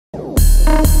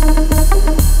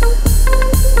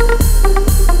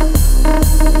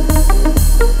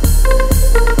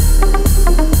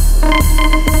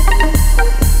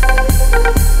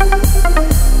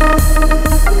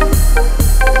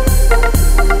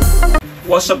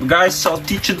What's up guys, so I'll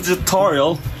teach you the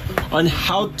tutorial on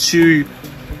how to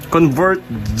convert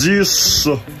this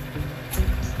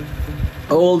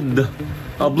old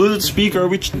Bluetooth speaker,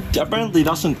 which apparently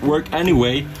doesn't work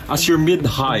anyway, as your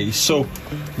mid-high. So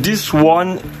this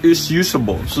one is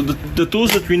usable. So the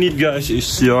tools that we need guys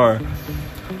is your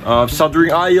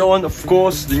soldering iron, of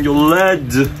course, then your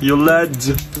lead,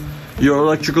 your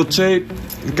electrical tape,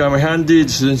 camera handy,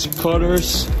 this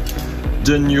cutters,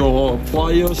 then your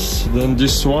pliers, then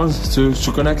this one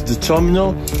to connect the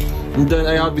terminal, and then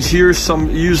I have here some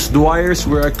used wires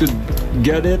where I could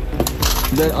get it,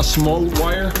 then a small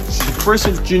wire. So the first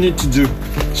thing that you need to do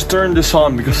is turn this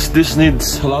on, because this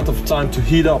needs a lot of time to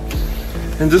heat up.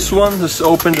 And this one, let's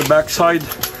open the back side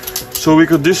so we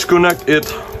could disconnect it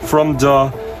from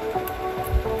the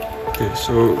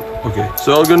so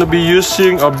I'm gonna be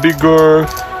using a bigger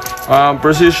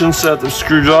precision set of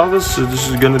screwdrivers, so this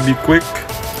is gonna be quick.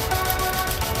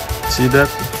 See that?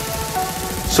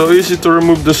 So easy to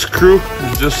remove the screw.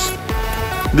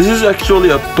 This is actually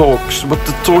a Torx, but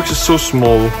the Torx is so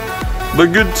small. The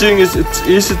good thing is it's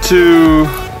easy to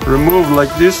remove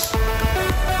like this.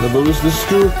 Double the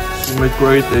screw, so it might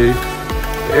create a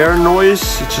air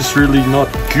noise, which is really not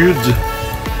good.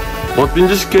 But in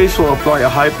this case, we'll apply a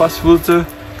high pass filter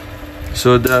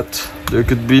so that there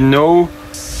could be no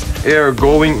air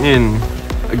going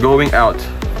out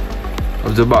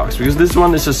of the box, because this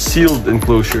one is a sealed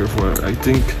enclosure for, I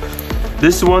think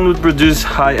this one would produce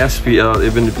high SPL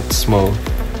even if it's small,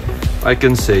 I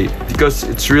can say, because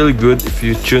it's really good if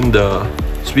you tune the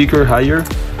speaker higher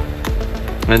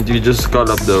and you just cut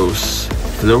up those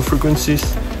low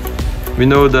frequencies. We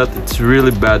know that it's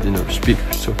really bad in our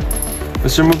speakers. So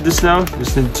let's remove this now.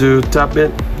 Just need to tap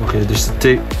it. Okay, there's the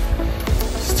tape.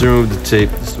 Just remove the tape.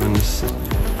 This one is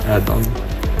add-on.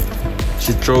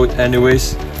 Should throw it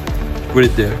anyways. Put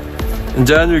it there. And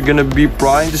then we're gonna be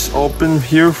prying this open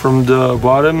here from the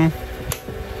bottom.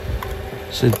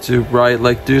 So to pry it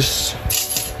like this.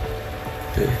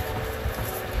 Okay.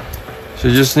 So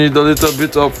you just need a little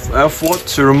bit of effort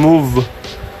to remove.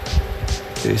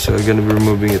 Okay, so we're gonna be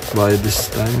removing it by this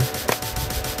time.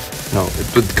 No,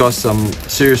 it would cause some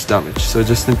serious damage. So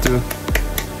just need to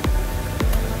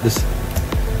this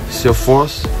is your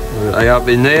force. I have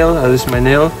a nail, that is my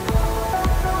nail.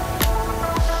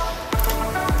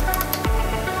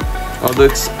 Although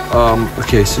it's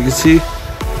okay, so you can see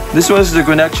this one is the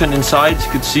connection inside. You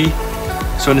could see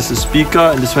this one is the speaker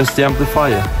and this one's the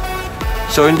amplifier.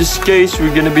 So in this case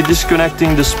we're gonna be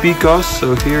disconnecting the speakers.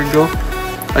 So here you go.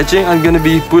 I think I'm gonna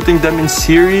be putting them in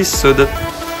series so that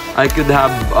I could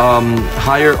have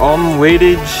higher ohm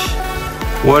wattage.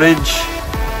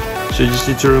 So you just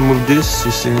need to remove this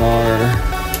using our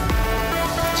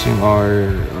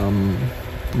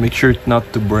make sure not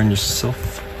to burn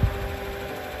yourself.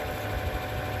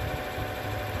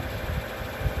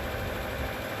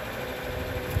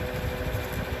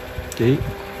 Okay,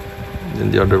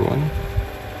 then the other one,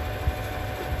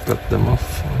 cut them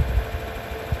off.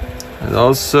 And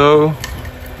also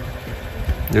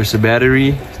there's a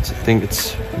battery. I think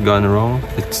it's gone wrong,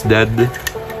 it's dead.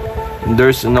 And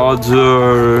there's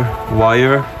another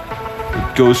wire,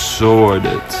 it goes toward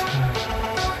it.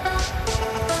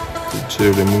 So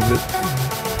remove it.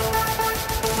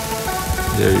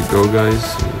 There you go guys,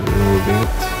 removing it.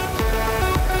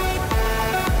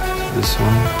 This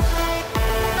one.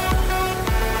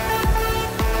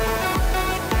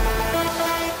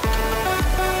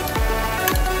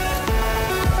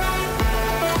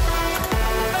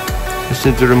 Just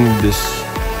need to remove this,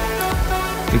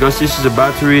 because this is a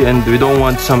battery and we don't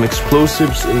want some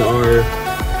explosives in our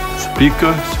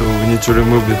speaker, so we need to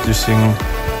remove it using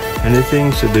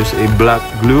anything. So there's a black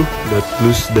glue that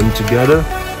glues them together.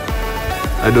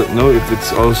 I don't know if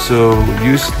it's also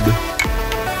used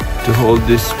to hold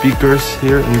these speakers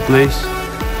here in place.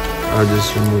 I'll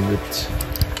just remove it.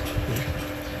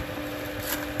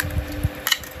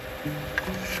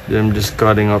 Then I'm just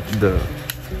cutting up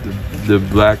the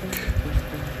black.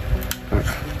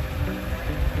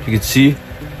 You can see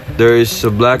there is a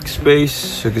black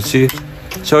space, you can see.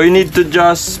 So you need to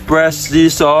just press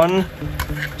this on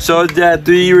so that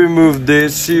we remove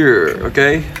this here,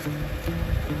 okay?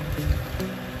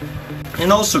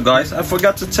 And also guys, I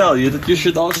forgot to tell you that you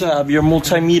should also have your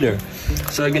multimeter.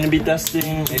 So I'm gonna be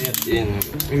testing it in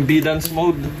impedance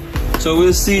mode. So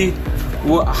we'll see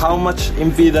how much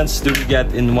impedance do we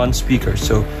get in one speaker.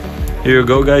 So here you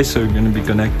go guys, so we're gonna be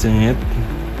connecting it.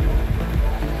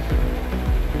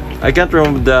 I can't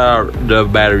remove the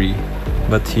battery,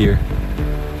 but here.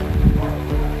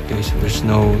 Okay, so there's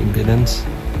no impedance.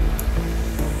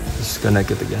 Just connect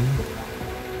it again.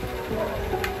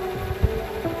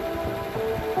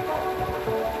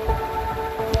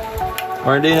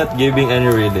 Or are they not giving any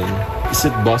reading? Is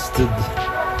it busted?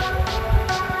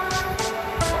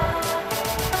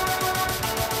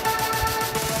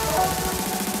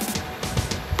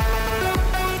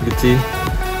 You see?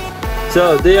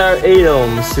 So they are 8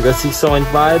 ohms. You got 6.5.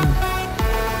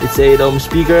 It's 8 ohm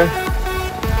speaker.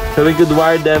 So we could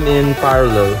wire them in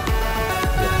parallel.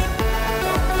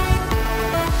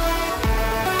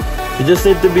 You just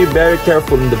need to be very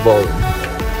careful in the volume.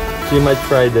 So you might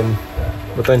try them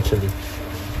potentially.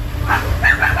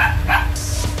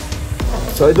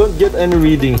 So I don't get any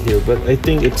reading here, but I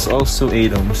think it's also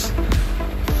 8 ohms.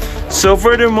 So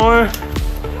furthermore,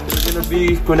 we're gonna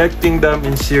be connecting them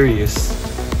in series,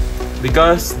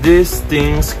 because these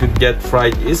things could get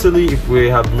fried easily if we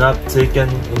have not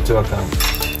taken into account.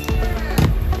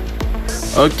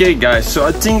 Okay guys, so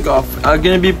I'm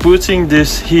gonna be putting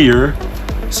this here,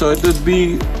 so it would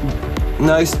be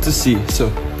nice to see.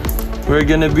 So we're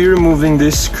gonna be removing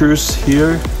these screws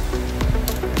here.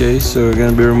 Okay, so we're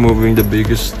gonna be removing the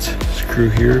biggest screw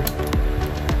here.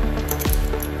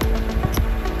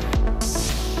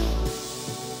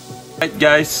 Alright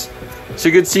guys, so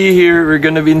you can see here we're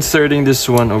gonna be inserting this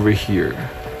one over here.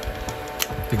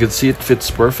 You can see it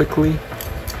fits perfectly,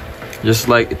 just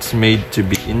like it's made to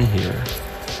be in here.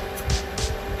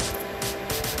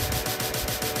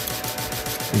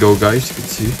 Go guys, you can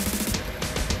see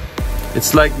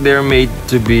it's like they're made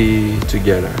to be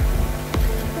together.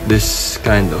 This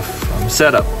kind of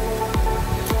setup,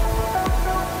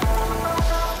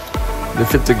 they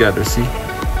fit together. See,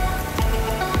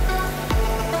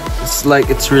 it's like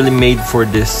it's really made for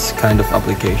this kind of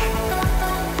application.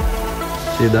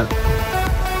 See that?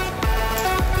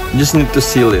 You just need to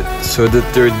seal it so that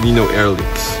there would be no air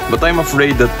leaks, but I'm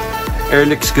afraid that air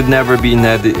leaks could never be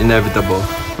inevitable.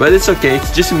 But it's okay,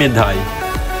 it's just mid-high.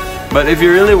 But if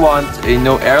you really want a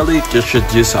no air leak, you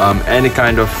should use any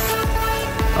kind of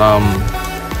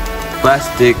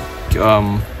plastic,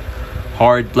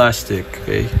 hard plastic.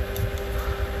 Okay,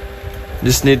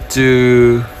 just need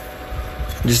to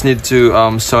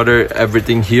solder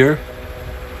everything here.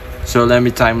 So let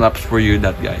me time lapse for you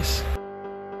that, guys.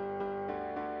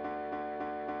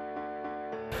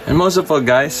 And most of all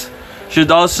guys,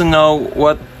 should also know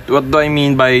what do I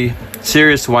mean by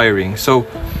series wiring. So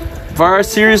for our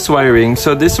series wiring,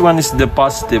 so this one is the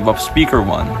positive of speaker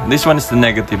 1, this one is the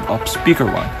negative of speaker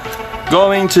 1.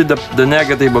 Going to the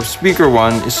negative of speaker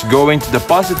 1 is going to the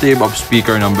positive of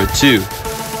speaker number 2.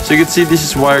 So you can see this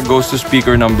is wire goes to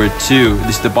speaker number 2,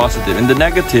 this is the positive, and the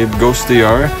negative goes to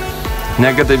your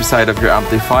negative side of your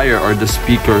amplifier, or the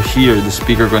speaker here, the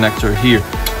speaker connector here.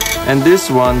 And this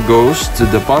one goes to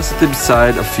the positive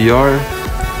side of your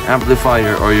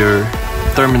amplifier, or your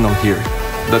terminal here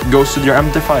that goes to your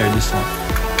amplifier, this one.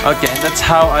 Okay, that's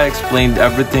how I explained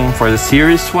everything for the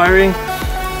series wiring.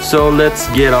 So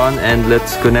let's get on and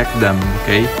let's connect them.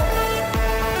 Okay,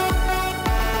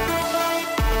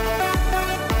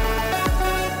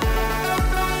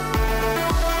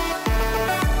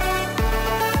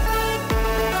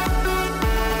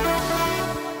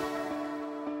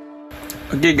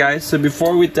 okay guys, so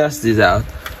before we test this out,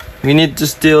 we need to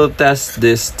still test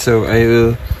this. So I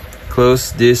will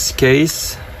close this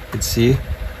case. Let's see.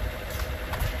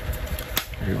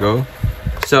 There you go.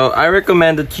 So I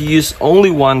recommend that you use only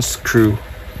one screw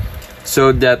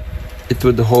so that it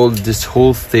would hold this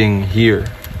whole thing here.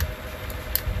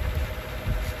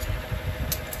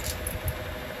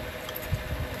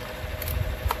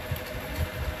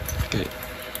 Okay.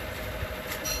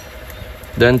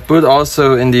 Then put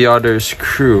also in the other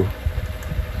screw.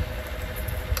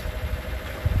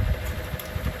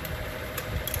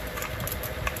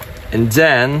 And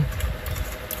then,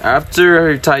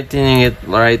 after tightening it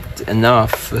right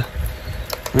enough,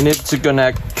 we need to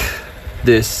connect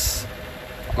this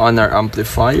on our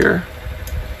amplifier,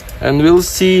 and we'll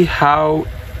see how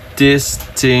this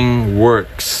thing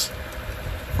works.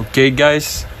 Okay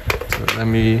guys, so let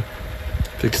me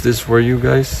fix this for you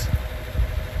guys.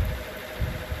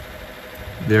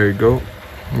 There you go.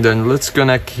 And then let's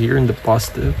connect here in the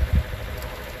positive.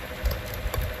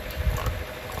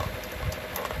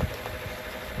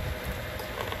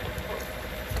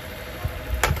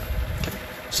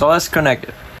 So let's connect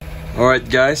it. Alright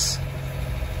guys,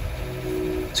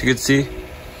 so you can see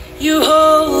you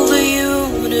hold the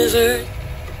universe.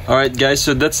 Alright guys,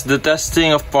 so that's the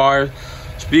testing of our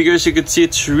speakers. You can see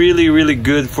it's really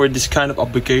good for this kind of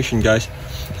application, guys.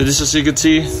 So this, as you can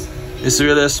see, is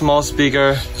really a small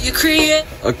speaker.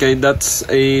 Okay, that's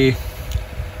a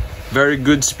very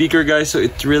good speaker, guys. So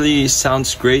it really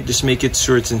sounds great. Just make it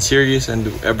sure it's in series and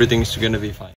everything's gonna be fine.